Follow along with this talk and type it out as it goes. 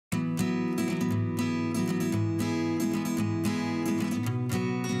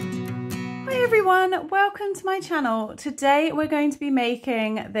everyone, welcome to my channel. Today we're going to be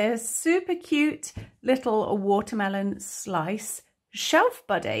making this super cute little watermelon slice shelf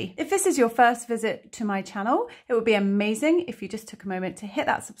buddy. If this is your first visit to my channel, it would be amazing if you just took a moment to hit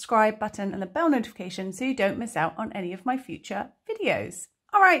that subscribe button and the bell notification so you don't miss out on any of my future videos.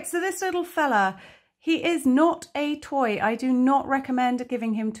 All right, so this little fella, he is not a toy. I do not recommend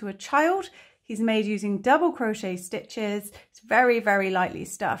giving him to a child. He's made using double crochet stitches. It's very, very lightly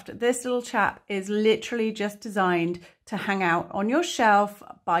stuffed. This little chap is literally just designed to hang out on your shelf,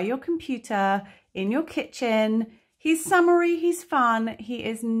 by your computer, in your kitchen. He's summery, he's fun. He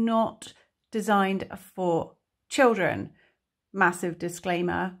is not designed for children. Massive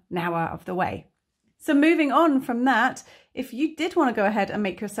disclaimer now out of the way. So moving on from that, if you did want to go ahead and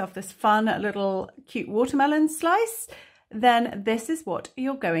make yourself this fun little cute watermelon slice, then this is what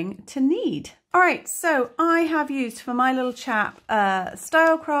you're going to need. All right, so I have used for my little chap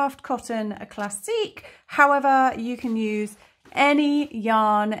Stylecraft Cotton Classique. However, you can use any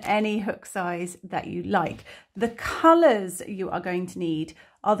yarn, any hook size that you like. The colors you are going to need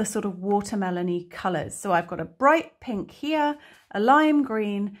are the sort of watermelon-y colors. So I've got a bright pink here, a lime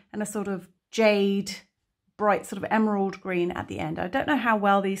green, and a sort of jade, bright sort of emerald green at the end. I don't know how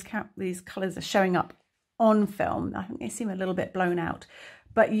well these colors are showing up on film. I think they seem a little bit blown out,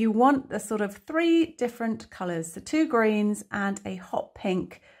 but you want the sort of 3 different colors, so 2 greens and a hot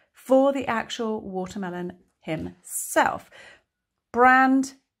pink for the actual watermelon himself.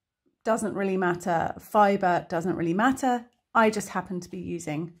 Brand doesn't really matter, fiber doesn't really matter. I just happen to be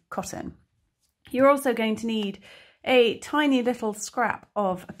using cotton. You're also going to need a tiny little scrap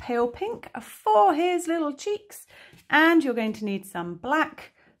of pale pink for his little cheeks, and you're going to need some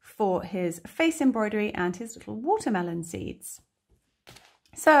black for his face embroidery and his little watermelon seeds.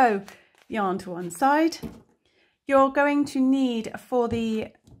 So yarn to one side. You're going to need for the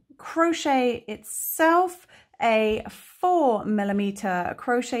crochet itself a 4mm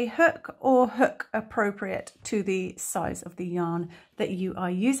crochet hook, or hook appropriate to the size of the yarn that you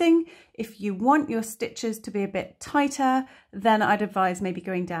are using. If you want your stitches to be a bit tighter, then I'd advise maybe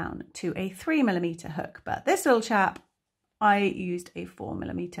going down to a 3mm hook, but this little chap I used a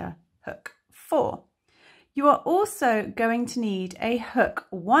 4mm hook for. You are also going to need a hook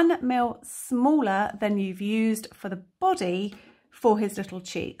 1mm smaller than you've used for the body for his little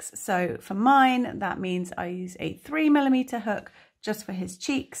cheeks. So for mine, that means I use a 3mm hook just for his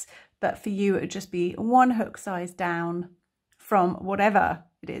cheeks, but for you, it would just be 1 hook size down from whatever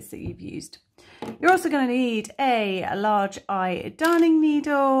it is that you've used. You're also going to need a large eye darning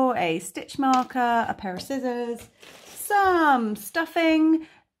needle, a stitch marker, a pair of scissors, some stuffing,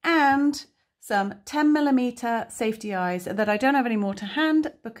 and some 10mm safety eyes that I don't have any more to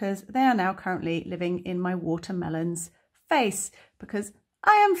hand because they are now currently living in my watermelon's face because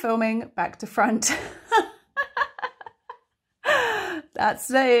I am filming back to front.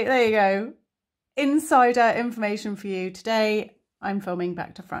 There you go. Insider information for you. Today I'm filming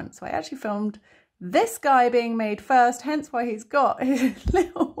back to front. So I actually filmed this guy being made first, hence why he's got his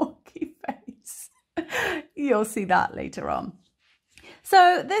little wonky face. You'll see that later on.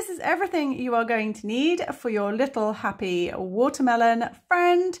 So this is everything you are going to need for your little happy watermelon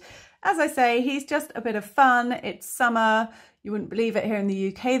friend. As I say, he's just a bit of fun. It's summer. You wouldn't believe it here in the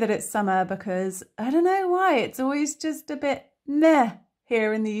UK that it's summer because I don't know why. It's always just a bit meh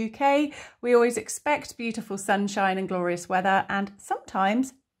here in the UK. We always expect beautiful sunshine and glorious weather, and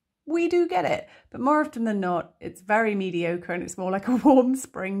sometimes we do get it, but more often than not, it's very mediocre and it's more like a warm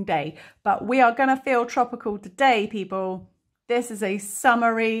spring day. But we are going to feel tropical today, people. This is a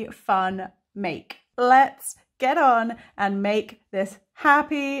summery, fun make. Let's get on and make this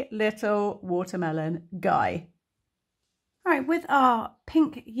happy little watermelon guy. All right, with our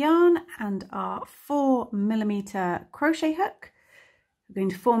pink yarn and our 4mm crochet hook, we're going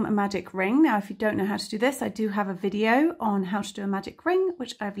to form a magic ring. Now, if you don't know how to do this, I do have a video on how to do a magic ring,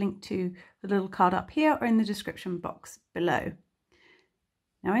 which I've linked to the little card up here or in the description box below.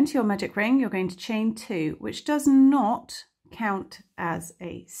 Now, into your magic ring, you're going to chain 2, which does not count as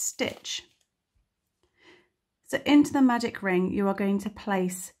a stitch. So into the magic ring, you are going to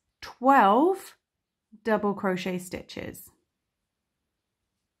place 12 double crochet stitches.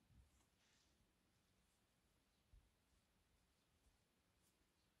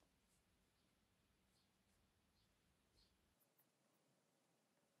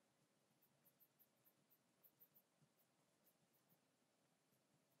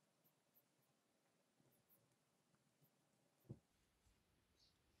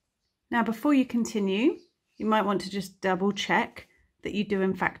 Now, before you continue, you might want to just double check that you do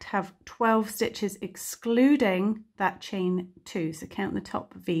in fact have 12 stitches excluding that chain 2. So count the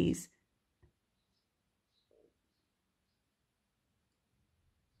top V's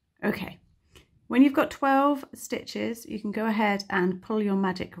Okay, when you've got 12 stitches, you can go ahead and pull your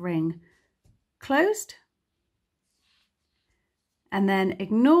magic ring closed, and then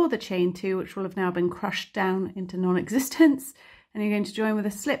ignore the chain 2, which will have now been crushed down into non-existence, and you're going to join with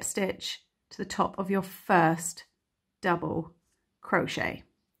a slip stitch to the top of your first double crochet.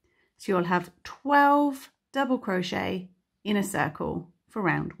 So you'll have 12 double crochet in a circle for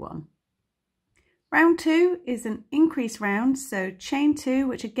round 1. Round 2 is an increase round, so chain 2,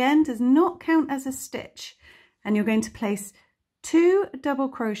 which again does not count as a stitch, and you're going to place 2 double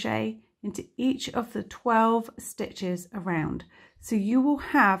crochet into each of the 12 stitches around. So you will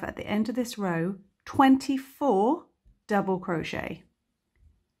have at the end of this row 24 double crochet.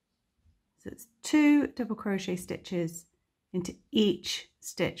 So it's 2 double crochet stitches into each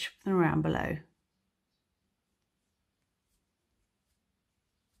stitch from the round below.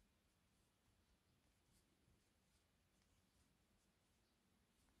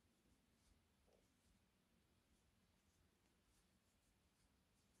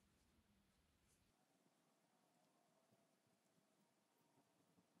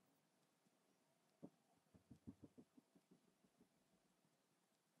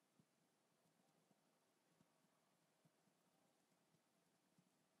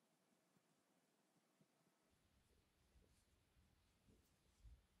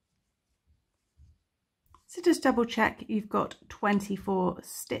 So just double check you've got 24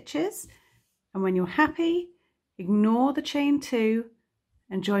 stitches, and when you're happy, ignore the chain 2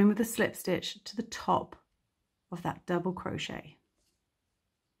 and join with a slip stitch to the top of that double crochet.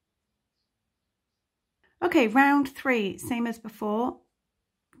 Okay, round 3, same as before,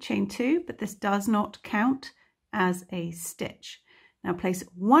 chain 2, but this does not count as a stitch. Now place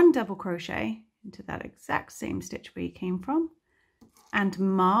 1 double crochet into that exact same stitch where you came from and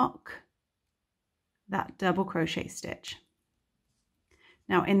mark that double crochet stitch.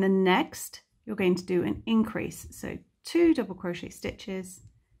 Now in the next, you're going to do an increase, so 2 double crochet stitches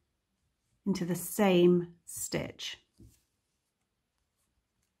into the same stitch.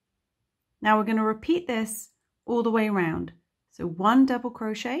 Now we're going to repeat this all the way around. So 1 double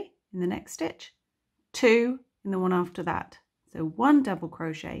crochet in the next stitch, 2 in the one after that. So 1 double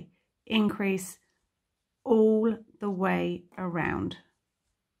crochet, increase all the way around.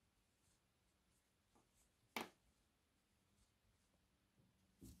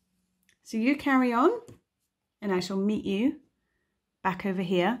 So you carry on, and I shall meet you back over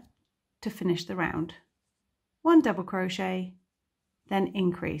here to finish the round. 1 double crochet, then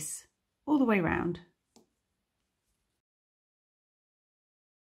increase all the way around.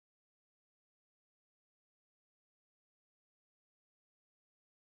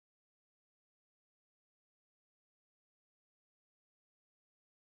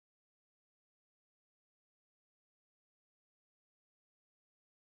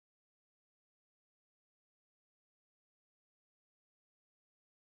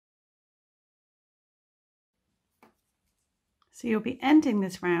 So you'll be ending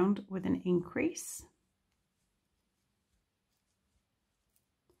this round with an increase,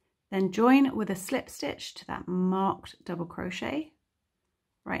 then join with a slip stitch to that marked double crochet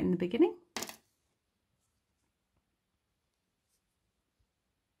right in the beginning.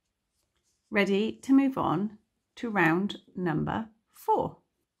 Ready to move on to round number 4.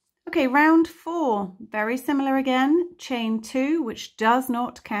 Okay, round 4, very similar again, chain 2, which does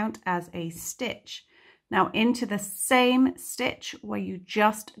not count as a stitch. Now into the same stitch where you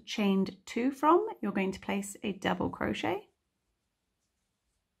just chained 2 from, you're going to place a double crochet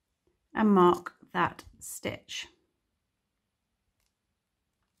and mark that stitch.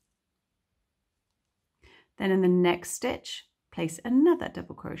 Then in the next stitch, place another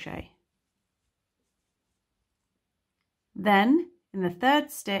double crochet. Then in the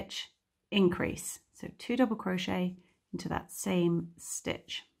third stitch, increase. So 2 double crochet into that same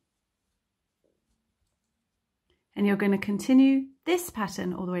stitch. And you're going to continue this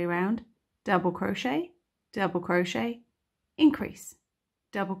pattern all the way around. Double crochet, increase,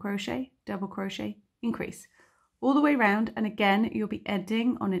 double crochet, increase. All the way around, and again, you'll be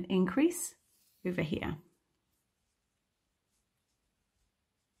ending on an increase over here.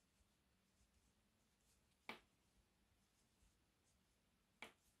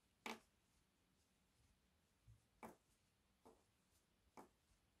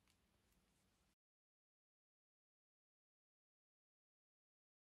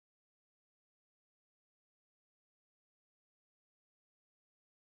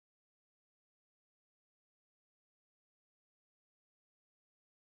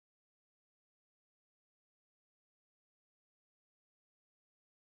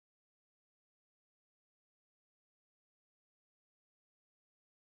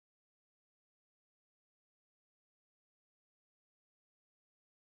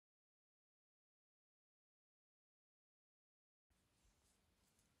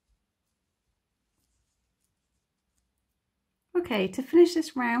 Okay, to finish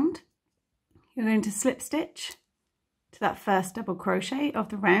this round, you're going to slip stitch to that first double crochet of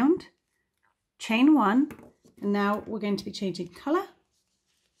the round, chain 1, and now we're going to be changing colour.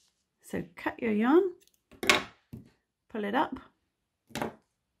 So cut your yarn, pull it up,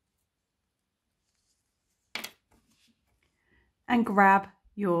 and grab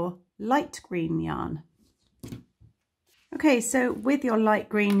your light green yarn. Okay, so with your light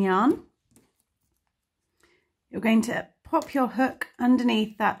green yarn, you're going to pop your hook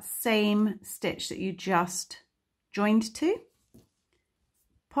underneath that same stitch that you just joined to.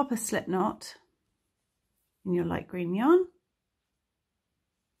 Pop a slip knot in your light green yarn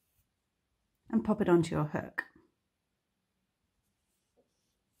and pop it onto your hook.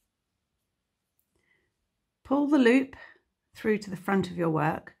 Pull the loop through to the front of your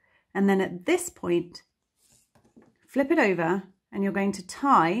work, and then at this point flip it over, and you're going to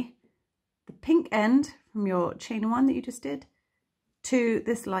tie the pink end from your chain 1 that you just did to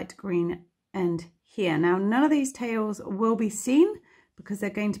this light green end here. Now none of these tails will be seen because they're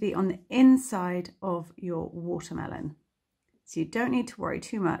going to be on the inside of your watermelon, so you don't need to worry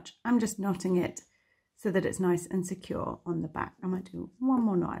too much. I'm just knotting it so that it's nice and secure on the back. I might do one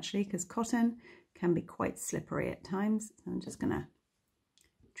more knot actually, because cotton can be quite slippery at times. So I'm just going to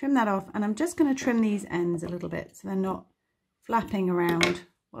trim that off, and I'm just going to trim these ends a little bit so they're not flapping around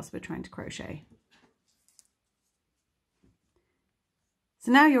whilst we're trying to crochet.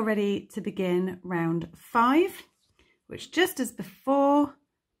 So now you're ready to begin round 5, which, just as before,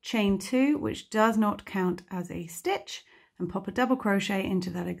 chain 2, which does not count as a stitch, and pop a double crochet into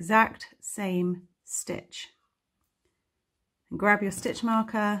that exact same stitch. And grab your stitch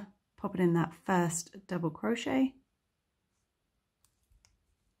marker, pop it in that first double crochet,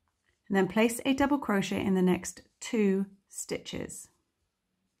 and then place a double crochet in the next 2 stitches.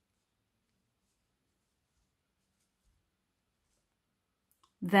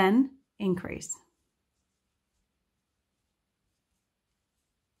 Then increase.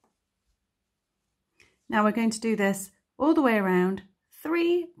 Now we're going to do this all the way around,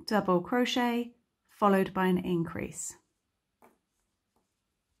 3 double crochet followed by an increase.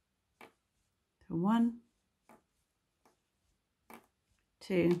 So 1,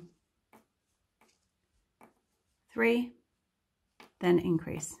 2, 3, then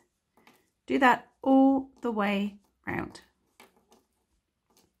increase. Do that all the way round.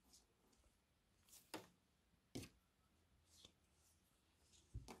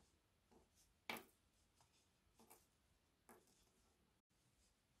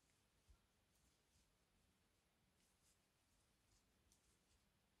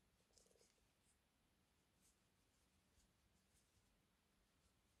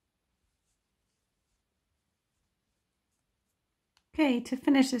 Okay, to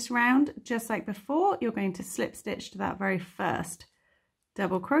finish this round, just like before, you're going to slip stitch to that very first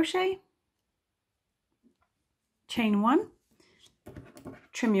double crochet, chain 1,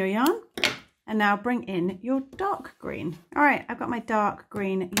 trim your yarn, and now bring in your dark green. All right, I've got my dark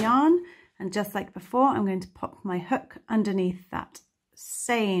green yarn, and just like before, I'm going to pop my hook underneath that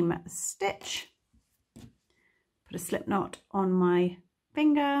same stitch, put a slip knot on my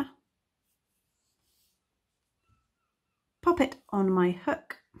finger, pop it on my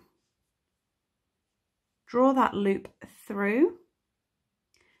hook, draw that loop through,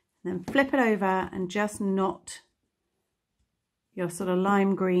 then flip it over and just knot your sort of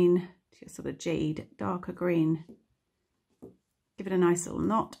lime green to your sort of jade, darker green. Give it a nice little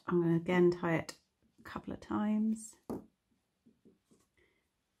knot. I'm going to again tie it a couple of times.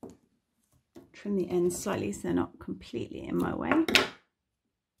 Trim the ends slightly so they're not completely in my way.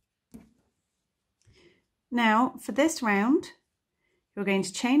 Now for this round, you're going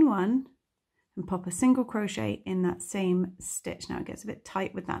to chain 1 and pop a single crochet in that same stitch. Now it gets a bit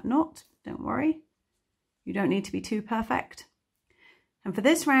tight with that knot, don't worry. You don't need to be too perfect. And for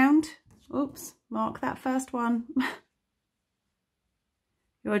this round, oops, mark that first one.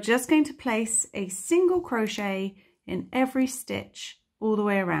 You're just going to place a single crochet in every stitch all the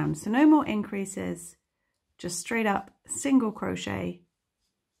way around. So no more increases, just straight up single crochet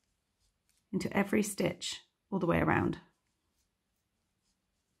into every stitch all the way around.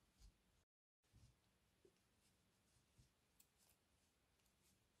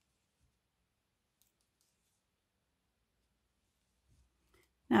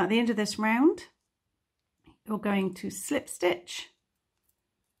 Now at the end of this round, you're going to slip stitch,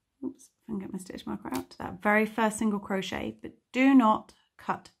 oops, if I can get my stitch marker out, to that very first single crochet, but do not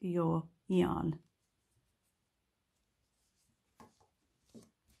cut your yarn.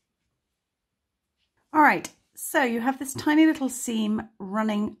 All right, so you have this tiny little seam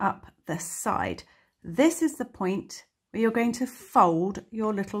running up the side. This is the point where you're going to fold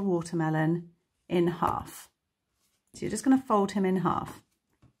your little watermelon in half. So you're just going to fold him in half.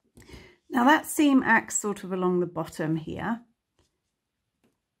 Now that seam acts sort of along the bottom here.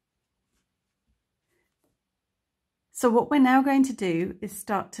 So what we're now going to do is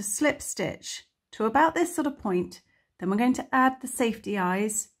start to slip stitch to about this sort of point. Then we're going to add the safety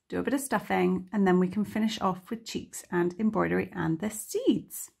eyes, do a bit of stuffing, and then we can finish off with cheeks and embroidery and the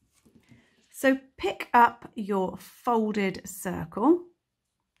seeds. So pick up your folded circle.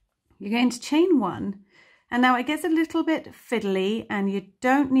 You're going to chain one. And now it gets a little bit fiddly and you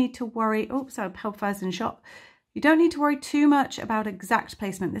don't need to worry. Oh, so help if I was in shop. You don't need to worry too much about exact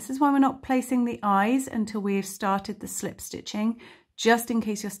placement. This is why we're not placing the eyes until we've started the slip stitching, just in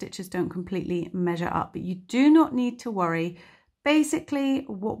case your stitches don't completely measure up. But you do not need to worry. Basically,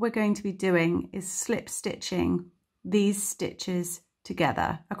 what we're going to be doing is slip stitching these stitches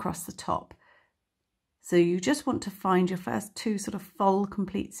together across the top. So you just want to find your first two sort of full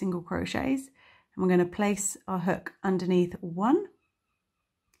complete single crochets. And we're going to place our hook underneath one,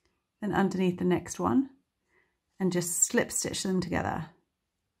 then underneath the next one, and just slip stitch them together.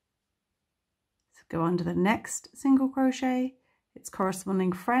 So go under the next single crochet, its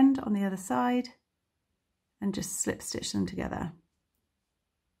corresponding friend on the other side, and just slip stitch them together.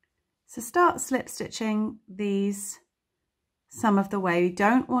 So start slip stitching these some of the way. You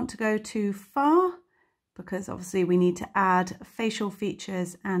don't want to go too far because obviously we need to add facial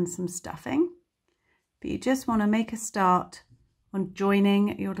features and some stuffing. But you just want to make a start on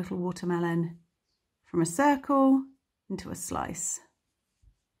joining your little watermelon from a circle into a slice.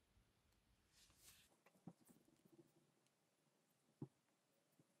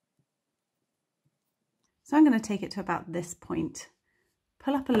 So I'm going to take it to about this point.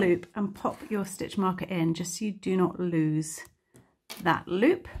 Pull up a loop and pop your stitch marker in just so you do not lose that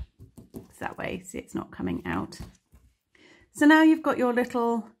loop. So that way, see, it's not coming out. So now you've got your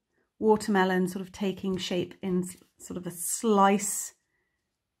little watermelon sort of taking shape in sort of a slice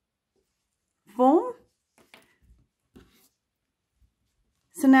form.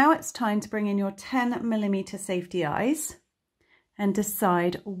 So now it's time to bring in your 10mm safety eyes and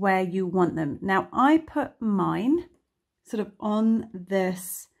decide where you want them. Now I put mine sort of on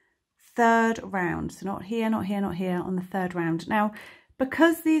this third round, so not here, not here, not here, on the third round. Now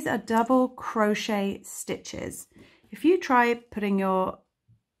because these are double crochet stitches, if you try putting your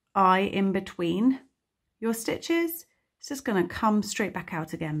eye in between your stitches, it's just going to come straight back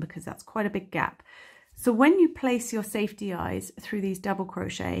out again because that's quite a big gap. So when you place your safety eyes through these double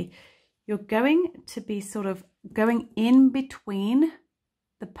crochet, you're going to be sort of going in between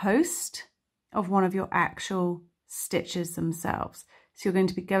the post of one of your actual stitches themselves. So you're going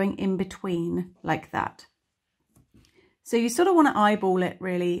to be going in between like that. So you sort of want to eyeball it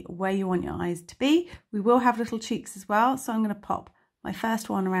really where you want your eyes to be. We will have little cheeks as well. So I'm going to pop my first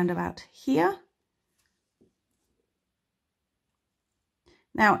one around about here.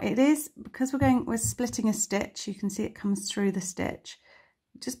 Now it is, because we're splitting a stitch, you can see it comes through the stitch.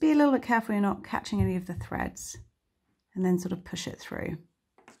 Just be a little bit careful you're not catching any of the threads, and then sort of push it through.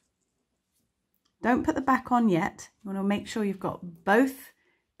 Don't put the back on yet. You want to make sure you've got both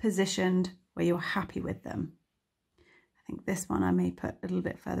positioned where you're happy with them. I think this one I may put a little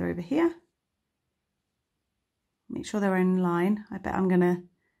bit further over here. Make sure they're in line. I bet I'm gonna,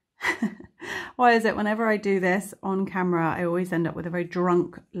 why is it whenever I do this on camera, I always end up with a very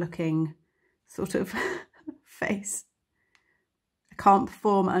drunk looking sort of face. I can't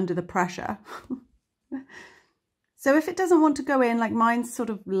perform under the pressure. So if it doesn't want to go in, like mine's sort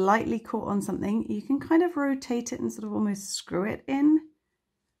of lightly caught on something, you can kind of rotate it and sort of almost screw it in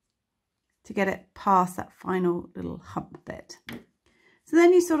to get it past that final little hump bit. So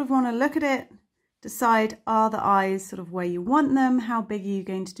then you sort of want to look at it, decide, are the eyes sort of where you want them? How big are you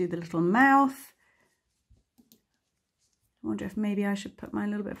going to do the little mouth? I wonder if maybe I should put mine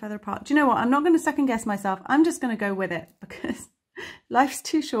a little bit further apart. Do you know what? I'm not going to second guess myself. I'm just going to go with it because life's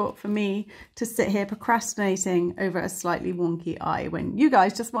too short for me to sit here procrastinating over a slightly wonky eye when you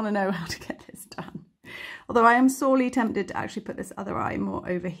guys just want to know how to get this done. Although I am sorely tempted to actually put this other eye more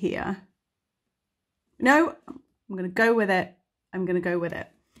over here. No, I'm going to go with it. I'm going to go with it.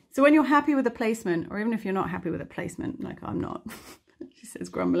 So when you're happy with the placement, or even if you're not happy with the placement, like I'm not, she says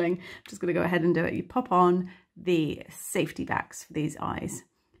grumbling, I'm just going to go ahead and do it. You pop on the safety backs for these eyes.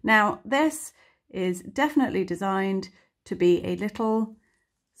 Now this is definitely designed to be a little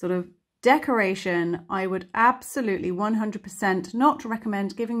sort of decoration. I would absolutely 100% not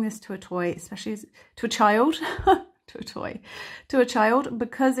recommend giving this to a toy, especially to a child, to a child,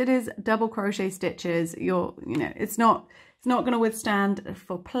 because it is double crochet stitches. It's not going to withstand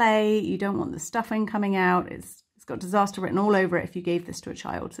for play. You don't want the stuffing coming out. It's got got disaster written all over it if you gave this to a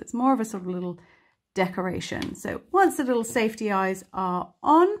child. So it's more of a sort of little decoration. So once the little safety eyes are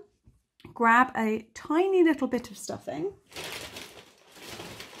on, grab a tiny little bit of stuffing.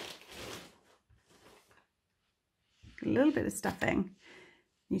 A little bit of stuffing.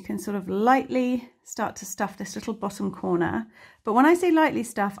 You can sort of lightly start to stuff this little bottom corner. But when I say lightly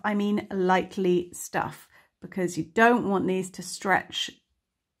stuff, I mean lightly stuff, because you don't want these to stretch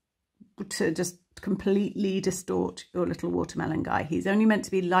to just completely distort your little watermelon guy. He's only meant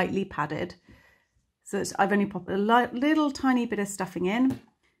to be lightly padded. So I've only popped a little tiny bit of stuffing in,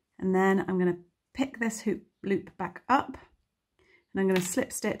 and then I'm going to pick this hoop loop back up, and I'm going to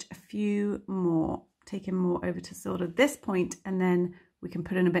slip stitch a few more, take him more over to sort of this point, and then we can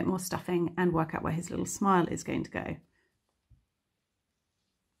put in a bit more stuffing and work out where his little smile is going to go.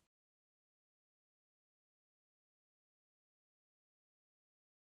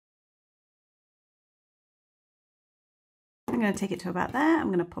 I'm going to take it to about there. I'm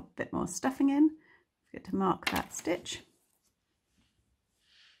going to pop a bit more stuffing in. Forget to mark that stitch.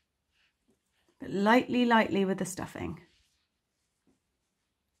 But lightly with the stuffing.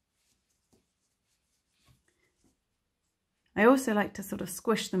 I also like to sort of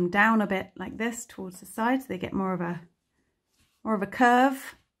squish them down a bit like this towards the side so they get more of a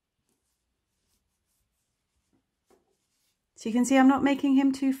curve. So you can see I'm not making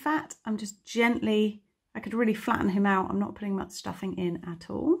him too fat. I'm just gently, I could really flatten him out. I'm not putting much stuffing in at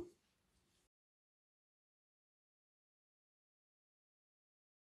all.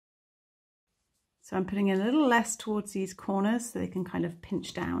 So I'm putting in a little less towards these corners so they can kind of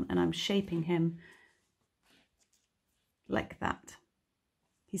pinch down, and I'm shaping him like that.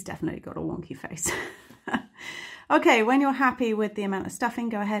 He's definitely got a wonky face. Okay, when you're happy with the amount of stuffing,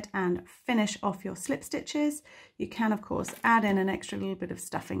 go ahead and finish off your slip stitches. You can, of course, add in an extra little bit of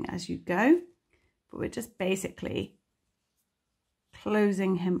stuffing as you go, but we're just basically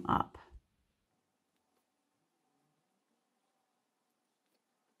closing him up.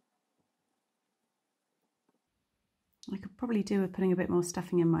 I could probably do with putting a bit more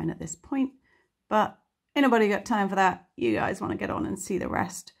stuffing in mine at this point, but ain't nobody got time for that. You guys want to get on and see the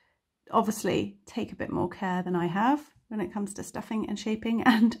rest. Obviously, take a bit more care than I have when it comes to stuffing and shaping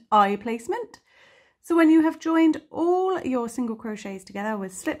and eye placement. So when you have joined all your single crochets together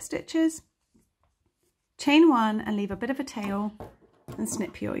with slip stitches, chain one and leave a bit of a tail and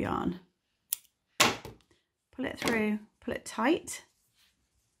snip your yarn. Pull it through, pull it tight,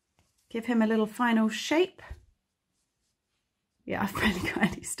 give him a little final shape. Yeah, I've barely got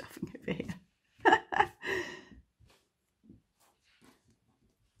any stuffing over here.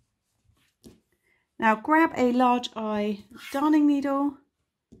 Now grab a large eye darning needle,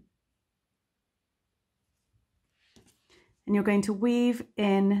 and you're going to weave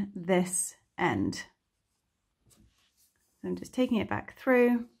in this end. So I'm just taking it back through,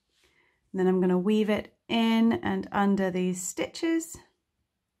 and then I'm going to weave it in and under these stitches.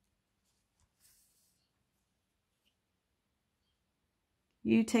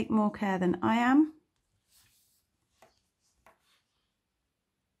 You take more care than I am.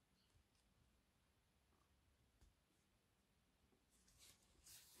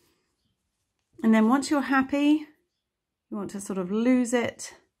 And then once you're happy, you want to sort of lose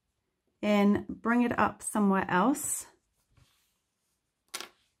it in, bring it up somewhere else.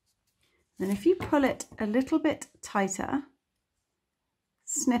 And if you pull it a little bit tighter,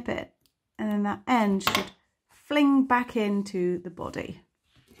 snip it, and then that end should fling back into the body.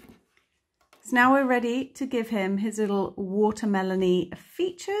 So now we're ready to give him his little watermelon-y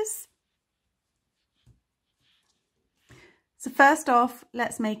features. So first off,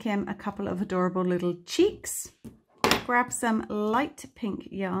 let's make him a couple of adorable little cheeks. Grab some light pink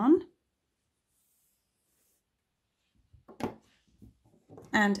yarn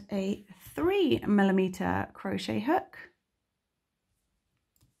and a 3mm crochet hook.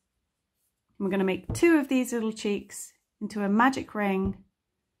 We're going to make 2 of these little cheeks into a magic ring,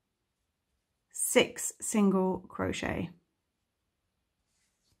 6 single crochet.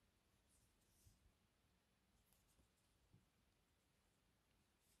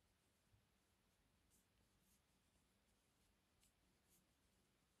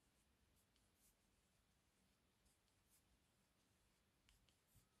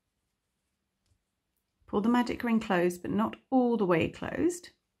 Pull the magic ring closed, but not all the way closed.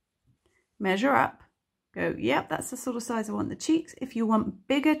 Measure up, go, yep, that's the sort of size I want the cheeks. If you want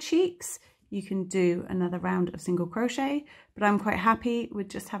bigger cheeks, you can do another round of single crochet, but I'm quite happy with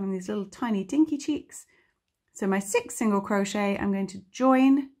just having these little tiny dinky cheeks. So my 6 single crochet, I'm going to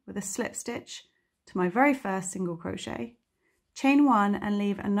join with a slip stitch to my very first single crochet, chain 1 and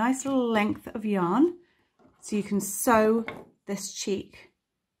leave a nice little length of yarn. so you can sew this cheek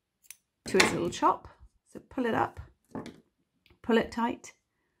to its little chop. So pull it up, pull it tight,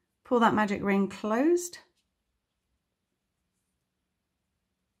 pull that magic ring closed.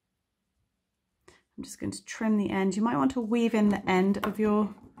 I'm just going to trim the end. You might want to weave in the end of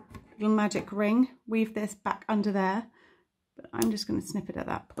your little magic ring, weave this back under there, but I'm just going to snip it at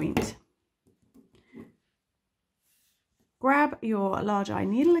that point. Grab your large eye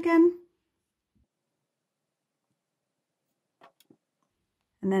needle again,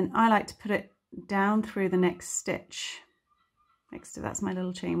 and then I like to put it down through the next stitch. Next to that's my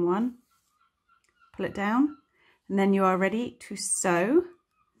little chain one. Pull it down, and then you are ready to sew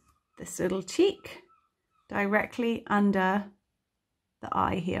this little cheek directly under the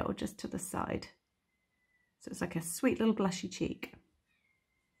eye here, or just to the side. So it's like a sweet little blushy cheek.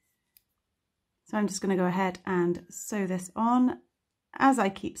 So I'm just going to go ahead and sew this on. As I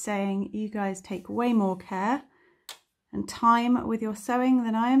keep saying, you guys take way more care and time with your sewing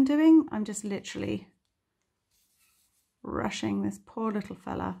than I am doing. I'm just literally rushing this poor little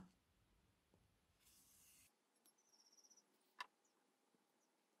fella.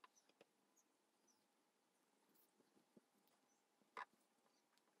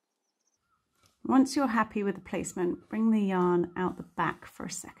 Once you're happy with the placement, bring the yarn out the back for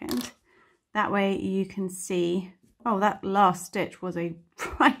a second. That way you can see, oh, that last stitch was a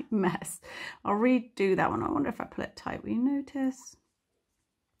right mess. I'll redo that one. I wonder if I pull it tight, will you notice?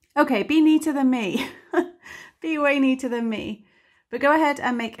 Okay, be neater than me. Be way neater than me. But go ahead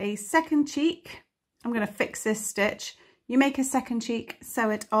and make a second cheek. I'm going to fix this stitch. You make a second cheek, sew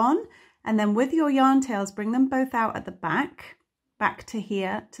it on, and then with your yarn tails, bring them both out at the back to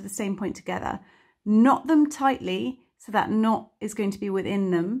here, to the same point together. Knot them tightly so that knot is going to be within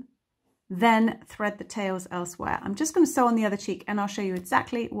them. Then thread the tails elsewhere. I'm just going to sew on the other cheek and I'll show you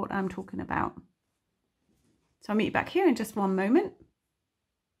exactly what I'm talking about. So I'll meet you back here in just one moment.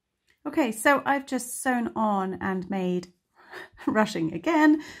 Okay, so I've just sewn on and made, rushing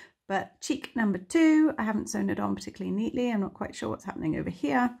again, but cheek number 2, I haven't sewn it on particularly neatly. I'm not quite sure what's happening over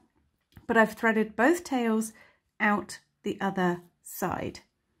here, but I've threaded both tails out the other side.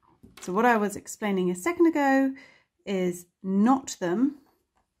 So what I was explaining a second ago is knot them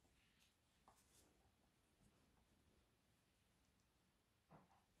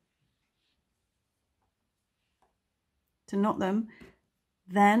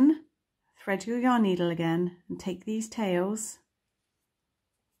then thread your yarn needle again and take these tails,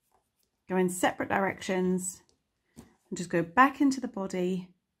 go in separate directions and just go back into the body,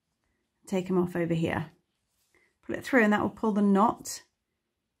 take them off over here. Pull it through and that will pull the knot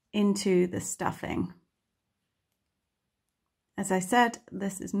into the stuffing. As I said,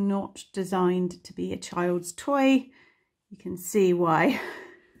 this is not designed to be a child's toy. You can see why.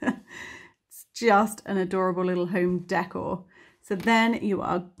 It's just an adorable little home decor. So then you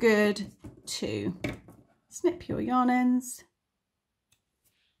are good to snip your yarn ends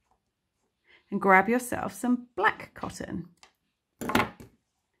and grab yourself some black cotton.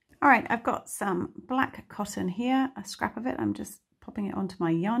 All right, I've got some black cotton here, a scrap of it. I'm just popping it onto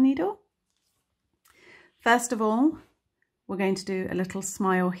my yarn needle. First of all, we're going to do a little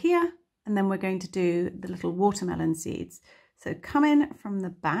smile here, and then we're going to do the little watermelon seeds. So come in from the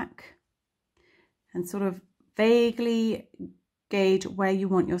back and sort of vaguely gauge where you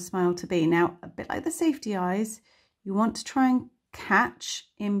want your smile to be. Now, a bit like the safety eyes, you want to try and catch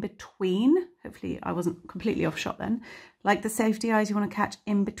in between. Hopefully I wasn't completely off shot then. Like the safety eyes, you want to catch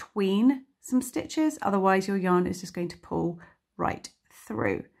in between some stitches, otherwise your yarn is just going to pull right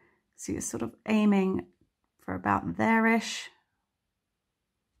through. So you're sort of aiming for about there-ish.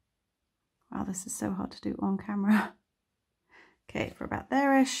 Wow, this is so hard to do on camera. Okay, for about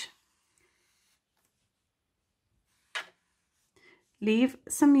there-ish. Leave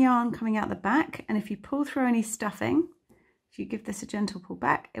some yarn coming out the back, and if you pull through any stuffing, if you give this a gentle pull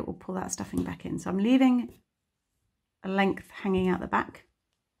back, it will pull that stuffing back in. So I'm leaving a length hanging out the back.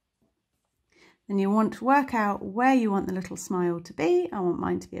 Then you want to work out where you want the little smile to be. I want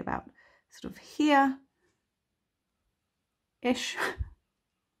mine to be about sort of here-ish.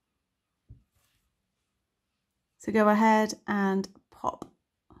 So go ahead and pop.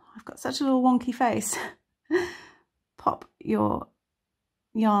 I've got such a little wonky face. Pop your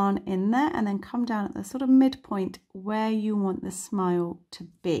yarn in there and then come down at the sort of midpoint where you want the smile to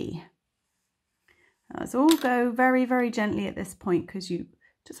be. Now, let's all go very, very gently at this point because you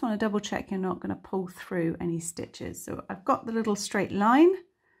just want to double check you're not going to pull through any stitches. So I've got the little straight line,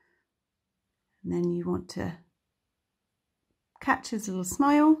 and then you want to catch his little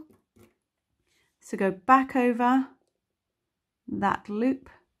smile. So go back over that loop,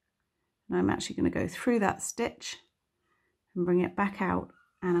 And I'm actually going to go through that stitch and bring it back out.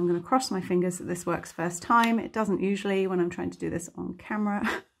 And I'm going to cross my fingers that this works first time. It doesn't usually when I'm trying to do this on camera.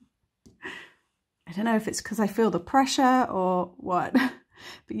 I don't know if it's because I feel the pressure or what,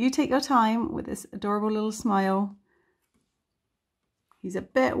 but you take your time with this adorable little smile. He's a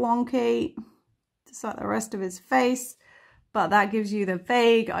bit wonky, just like the rest of his face, but that gives you the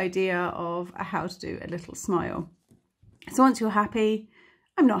vague idea of how to do a little smile. So once you're happy,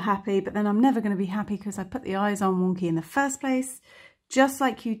 I'm not happy, but then I'm never going to be happy because I put the eyes on wonky in the first place. Just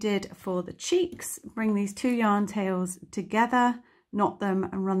like you did for the cheeks, bring these two yarn tails together, knot them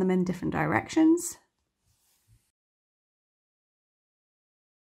and run them in different directions.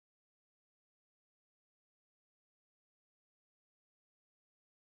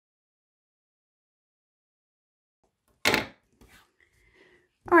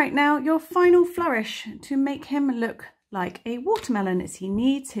 All right, now your final flourish to make him look like a watermelon is he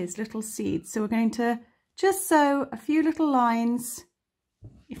needs his little seeds. So we're going to just sew a few little lines.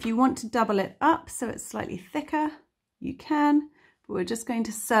 If you want to double it up so it's slightly thicker, you can, but we're just going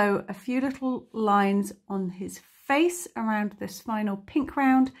to sew a few little lines on his face around this final pink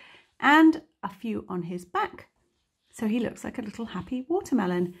round and a few on his back. So he looks like a little happy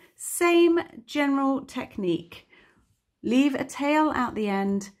watermelon. Same general technique. Leave a tail out the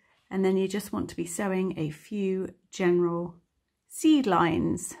end and then you just want to be sewing a few general seed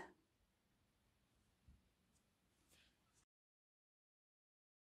lines.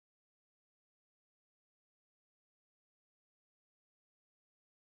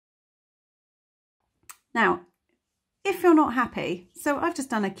 Now, if you're not happy, so I've just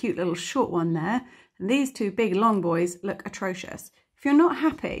done a cute little short one there, and these two big long boys look atrocious. If you're not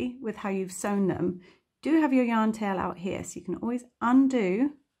happy with how you've sewn them, do have your yarn tail out here, so you can always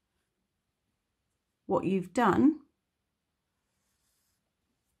undo what you've done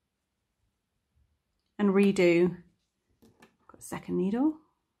and redo. Got a second needle.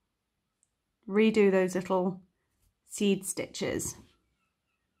 Redo those little seed stitches.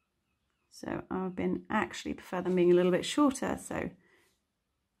 So I've been actually prefer them being a little bit shorter, so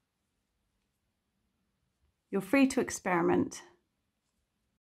you're free to experiment.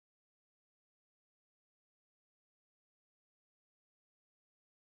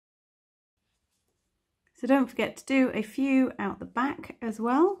 So don't forget to do a few out the back as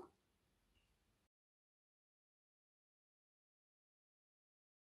well.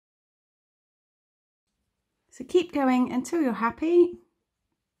 So keep going until you're happy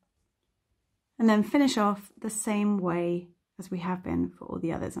and then finish off the same way as we have been for all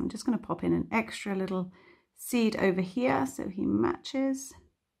the others. I'm just going to pop in an extra little seed over here so he matches.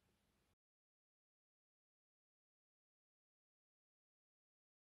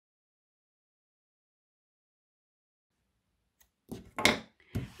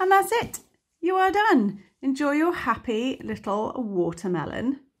 And that's it. You are done. Enjoy your happy little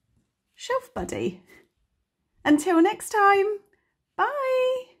watermelon shelf buddy. Until next time,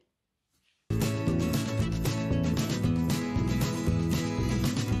 bye.